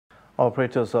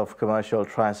Operators of commercial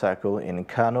tricycle in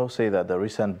KANO say that the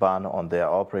recent ban on their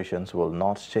operations will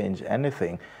not change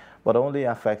anything, but only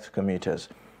affect commuters.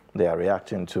 They are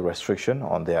reacting to restriction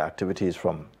on their activities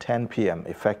from 10 p.m.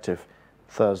 effective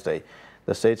Thursday.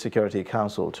 The State Security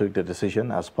Council took the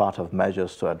decision as part of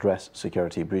measures to address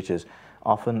security breaches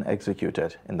often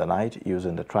executed in the night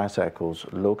using the tricycles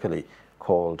locally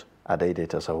called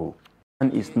Adaidaitasahu.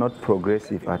 It's not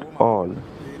progressive at all.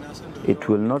 It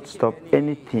will not stop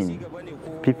anything.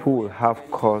 People will have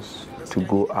cause to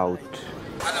go out.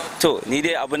 To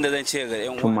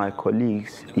my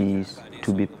colleagues is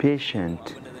to be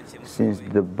patient since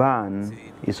the ban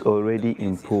is already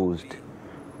imposed.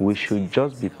 We should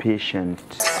just be patient.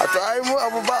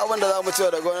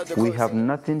 We have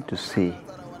nothing to say.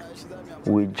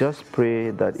 We just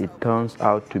pray that it turns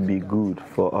out to be good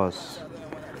for us.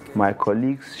 My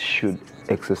colleagues should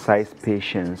exercise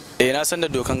patience. The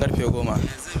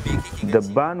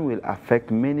ban will affect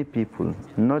many people,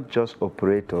 not just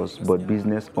operators, but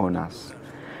business owners.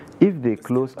 If they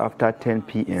close after 10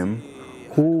 p.m.,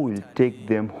 who will take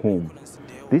them home?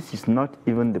 This is not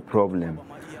even the problem.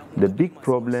 The big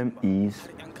problem is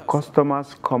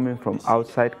customers coming from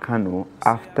outside KANO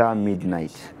after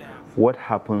midnight. What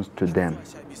happens to them?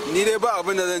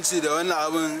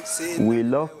 We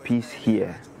love peace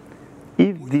here.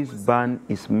 If this ban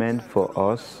is meant for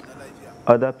us,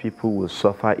 other people will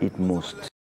suffer it most.